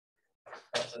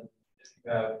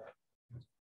you have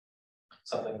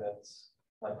something that's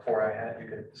like 4 I hat, you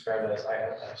could describe it as I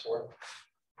hat times 4,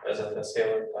 as a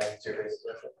scalar times 2 basis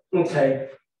vector. Okay,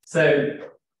 so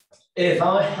if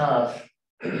I have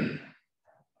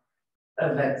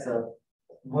a vector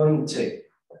 1, 2,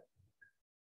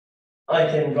 I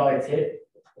can write it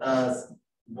as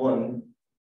 1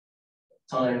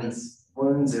 times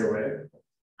 1, 0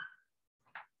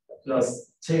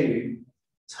 plus 2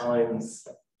 times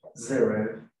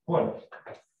 0, 1.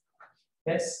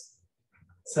 Yes?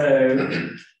 So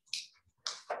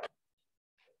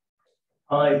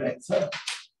I vector,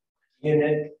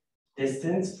 unit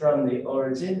distance from the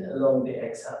origin along the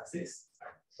x-axis,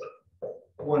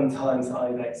 1 times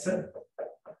I vector,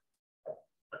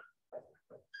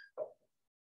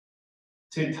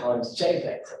 2 times j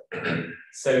vector.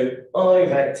 So I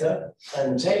vector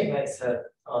and j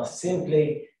vector are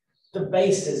simply the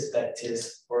basis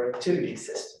vectors for a 2D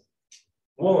system.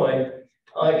 Why?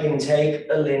 I can take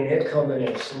a linear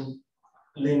combination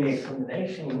in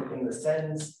the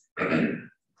sense,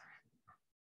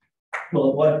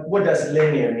 well, what does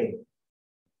linear mean?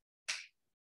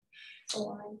 It's a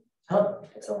line. Huh?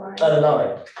 It's a line. A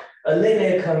line. A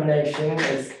linear combination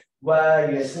is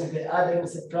where you're simply adding,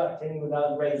 subtracting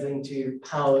without raising to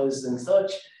powers and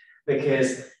such,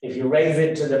 because if you raise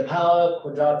it to the power,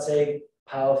 quadratic,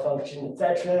 power function,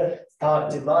 etc.,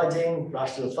 start dividing,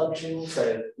 rational function,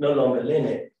 so no longer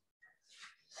linear.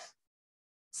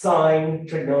 Sine,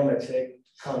 trigonometric,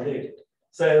 can't do it.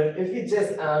 So if you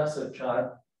just add,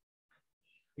 subtract,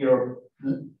 you're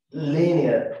doing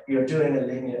a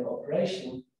linear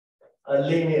operation, a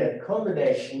linear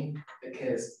combination,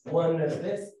 because 1 of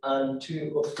this and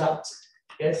 2 of that.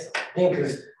 Yes, think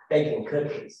of baking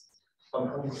cookies. I'm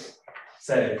hungry.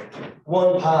 So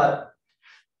 1 part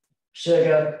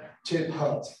sugar, 2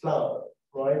 parts flour,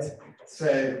 right?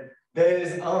 So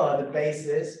those are the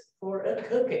basis for a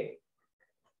cookie.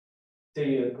 Do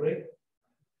you agree?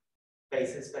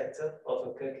 Basis vector of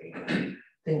a cookie.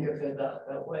 Think of it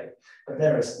that way. But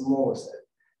there is more. So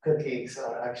cookies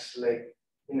are actually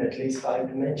in at least 5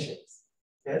 dimensions.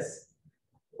 Yes?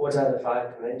 What are the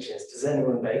 5 dimensions? Does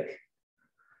anyone bake?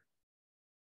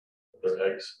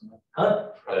 They're eggs. Huh?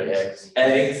 Eggs.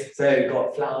 Eggs. So you've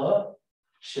got flour,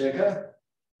 sugar,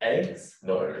 eggs.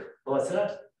 No. What's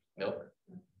that? Milk.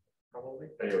 Probably.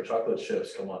 Hey, yo, chocolate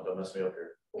chips. Come on, don't mess me up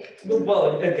here.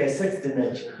 Well, okay, 6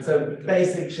 dimensions. So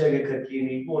basic sugar cookie, you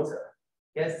need water.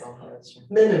 Yes?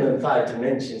 Minimum 5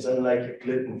 dimensions, unlike your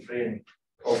gluten-free and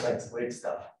all kinds of weird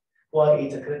stuff. Why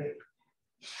eat a cookie?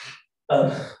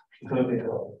 Moving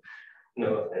on.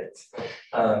 No offense.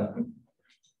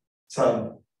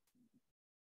 Some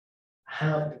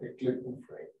have to be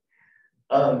gluten-free.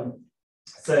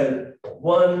 So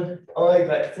 1 I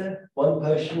vector, 1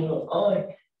 portion of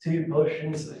I, 2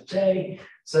 portions of j.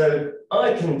 So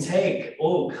I can take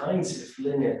all kinds of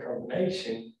linear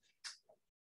combination.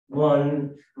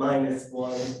 1 minus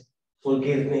 1 will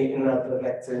give me another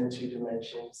vector in 2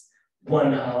 dimensions.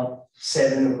 1/2,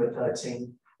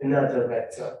 7/13, another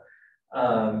vector.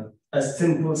 A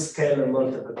simple scalar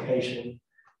multiplication,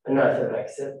 another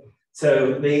vector.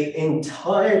 So the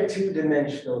entire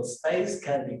 2-dimensional space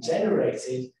can be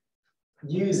generated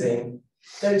using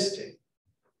those 2.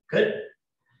 Good.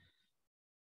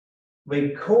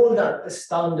 We call that the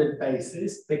standard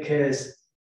basis because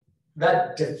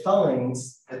that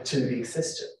defines the 2D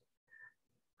system.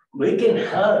 We can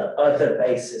have other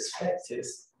basis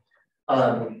vectors.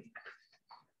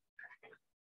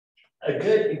 A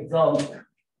good example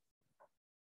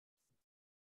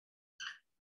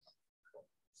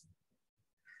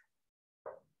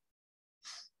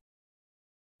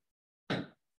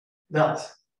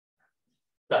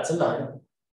that's a line.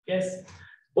 Yes.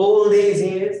 All these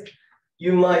years,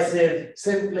 you might have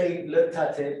simply looked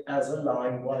at it as a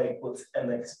line y equals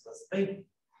mx plus b.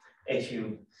 If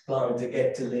you plan to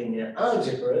get to linear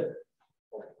algebra,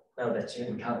 now that you're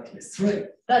in calculus 3,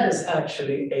 that is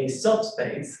actually a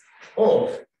subspace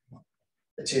of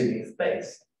the 2D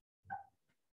space.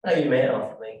 Now you may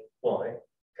ask me why.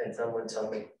 Can someone tell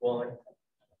me why?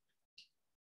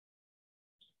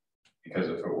 Because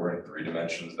if it were in 3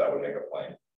 dimensions, that would make a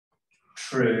plane.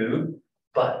 True,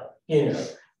 but you know,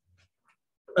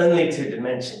 only 2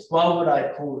 dimensions. Why would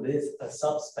I call this a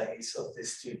subspace of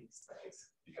this 2D space?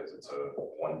 Because it's a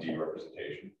 1D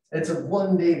representation. It's a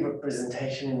 1D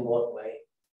representation in what way?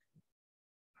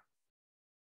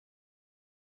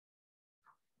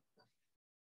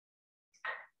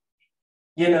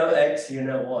 You know X, you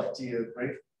know what, do you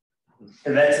agree?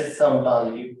 If X is some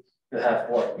value, you have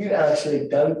what? You actually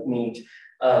don't need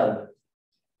a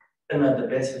another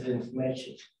bit of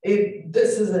information.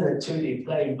 This isn't a 2D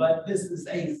plane, but this is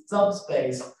a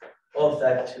subspace of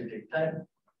that 2D plane.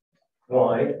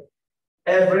 Why?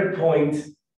 Every point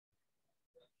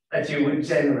that you would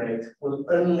generate will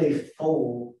only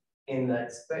fall in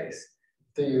that space.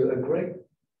 Do you agree?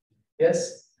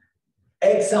 Yes?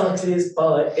 X-axis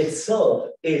by itself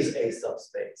is a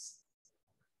subspace.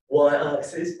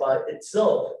 Y-axis by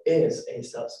itself is a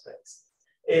subspace.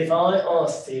 If I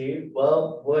asked you,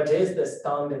 well, what is the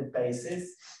standard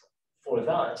basis for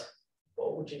that?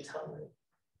 What would you tell me?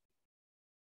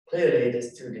 Clearly it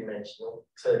is two-dimensional,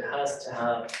 so it has to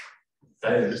have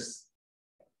those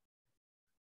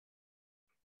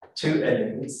two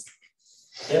elements.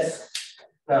 Yes?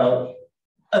 Now,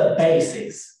 a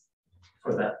basis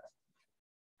for that.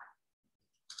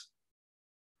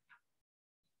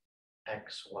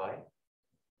 X, Y.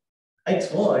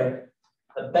 X, Y,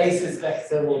 a basis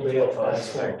vector will be of Basis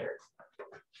X vector. vector.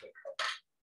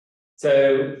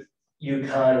 So you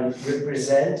can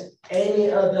represent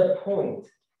any other point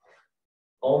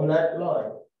on that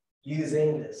line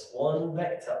using this one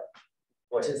vector.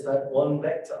 What is that one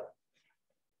vector?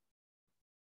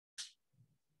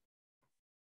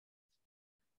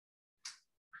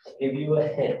 I'll give you a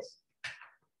hint.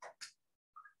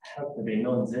 Have to be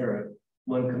non-zero.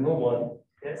 1, 1,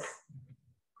 yes.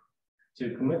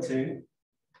 2, 2.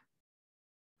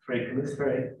 3,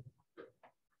 3.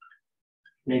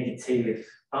 Negative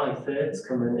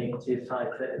 5/3, negative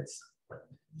 5/3.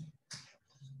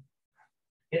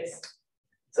 Yes.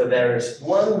 So there is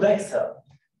one vector.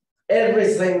 Every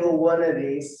single one of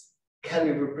these can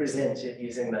be represented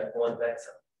using that one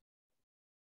vector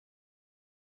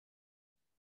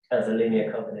as a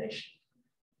linear combination.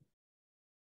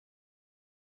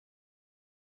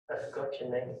 I forgot your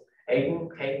name. Aiden,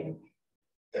 Caden,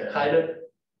 Kyler.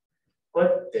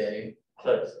 What? Danny.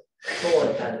 Close. Go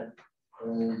on, Tanner.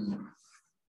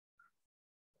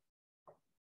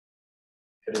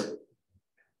 Could it?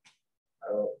 I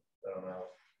don't know.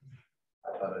 I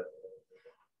thought it.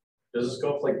 Does this go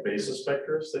off like basis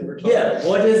vectors that we're talking Yeah, about?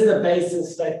 what is the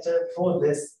basis vector for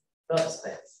this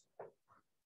subspace?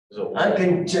 Is it I one?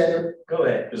 can generate, go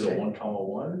ahead. Is it 1,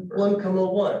 1? 1,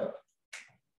 1.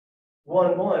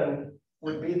 1, 1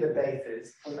 would be the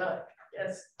basis for that.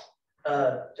 Yes.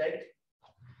 Jake?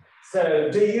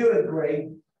 So do you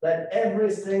agree that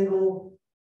every single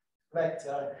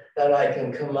vector that I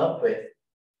can come up with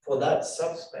for that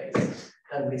subspace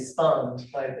can be spanned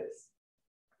by this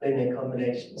linear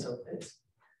combinations of this?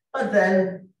 But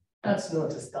then that's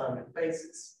not a standard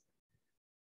basis.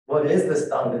 What is the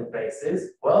standard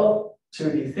basis? Well,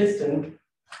 2D system,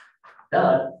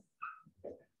 that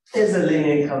is a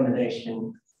linear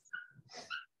combination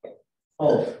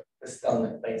of the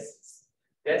standard basis.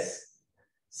 Yes?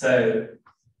 So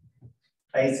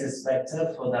basis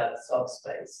vector for that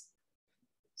subspace,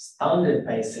 standard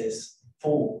basis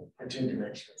for the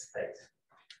two-dimensional space.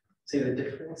 See the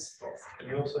difference? Can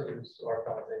you also use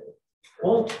Archon data?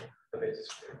 What? The basis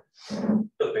for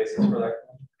the basis for that,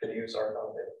 could you use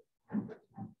Archon data?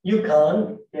 You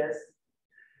can, yes.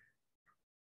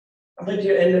 But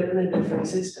you end up in a different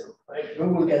system, right? We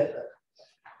will get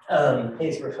there.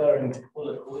 He's referring to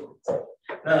bullet coordinates.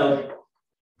 Now,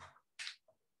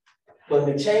 when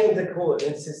we change the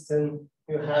coordinate system,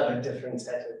 you have a different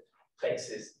set of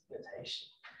basis notation.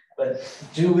 But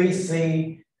do we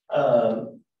see,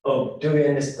 or do we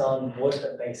understand what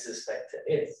a basis vector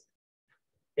is?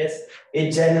 Yes,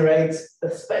 it generates a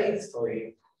space for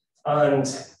you. And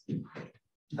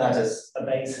that is a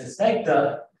basis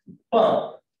vector,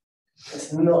 but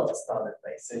it's not a standard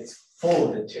basis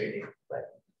for the 2D plane.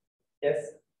 Yes,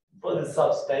 for the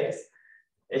subspace,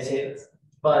 it is.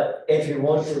 But if you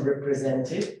want to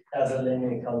represent it as a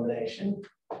linear combination,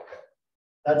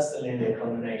 that's the linear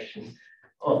combination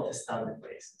of the standard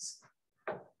basis.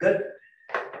 Good.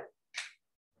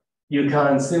 You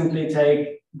can simply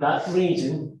take that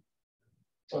region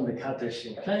on the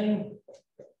Cartesian plane.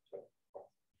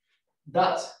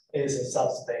 That is a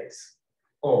subspace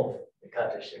of the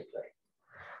Cartesian plane.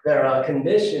 There are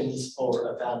conditions for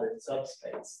a valid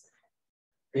subspace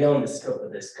beyond the scope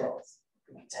of this class.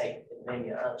 We can take in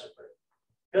linear algebra.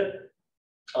 Good.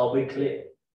 Are we clear?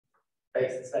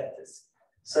 Basis vectors.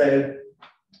 So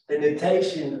the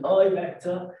notation I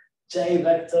vector, J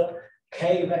vector,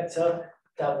 K vector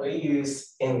that we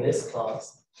use in this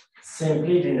class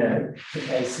simply denote the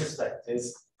basis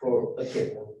vectors for a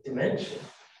given dimension.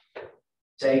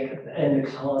 Jake at the end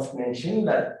of class mentioned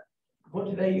that, what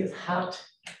do they use? Hat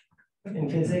in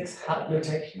physics, hat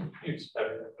notation. Use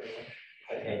everything.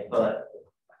 Okay, but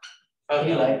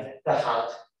he liked the hat.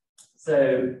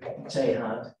 So J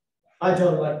hat I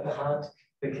don't like the hard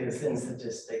because in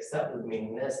statistics that would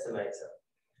mean an estimator.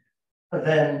 But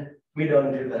then we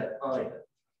don't do that either.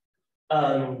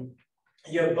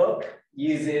 Your book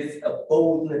uses a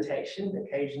bold notation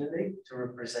occasionally to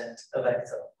represent a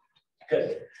vector.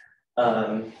 Good.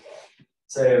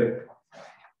 So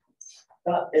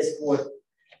that is what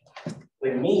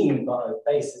we mean by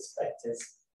basis vectors.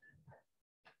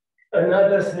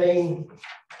 Another thing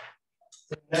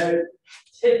to note,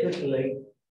 typically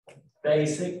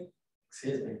basis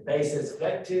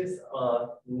vectors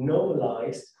are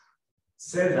normalized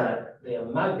so that their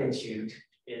magnitude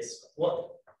is what?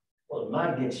 Well,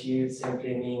 magnitude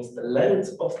simply means the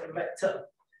length of the vector.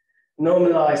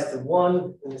 Normalized to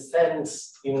 1, in the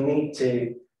sense you need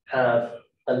to have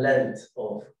a length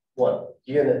of 1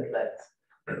 unit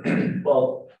length.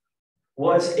 Well,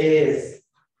 what is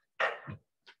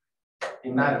the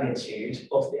magnitude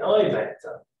of the I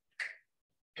vector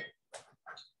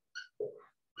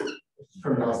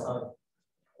from last time?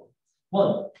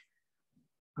 1.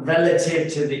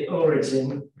 Relative to the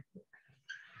origin,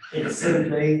 it's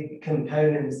simply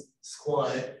components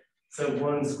squared. So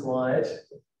 1 squared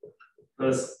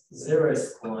plus 0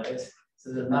 squared.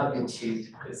 So the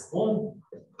magnitude is 1.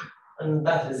 And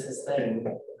that is the same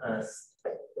as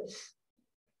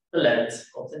the length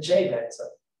of the J vector.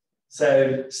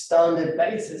 So standard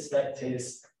basis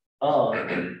vectors are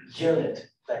unit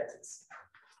vectors.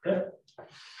 Okay?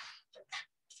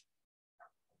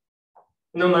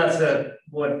 No matter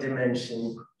what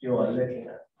dimension you are looking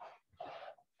at.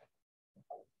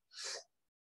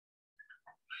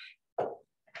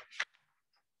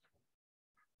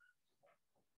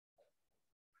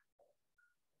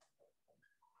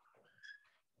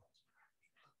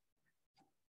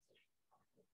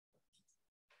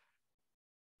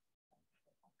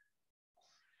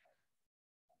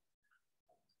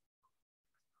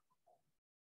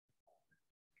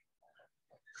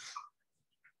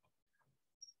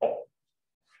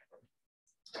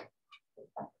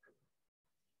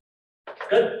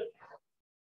 Good.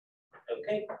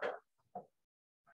 Okay.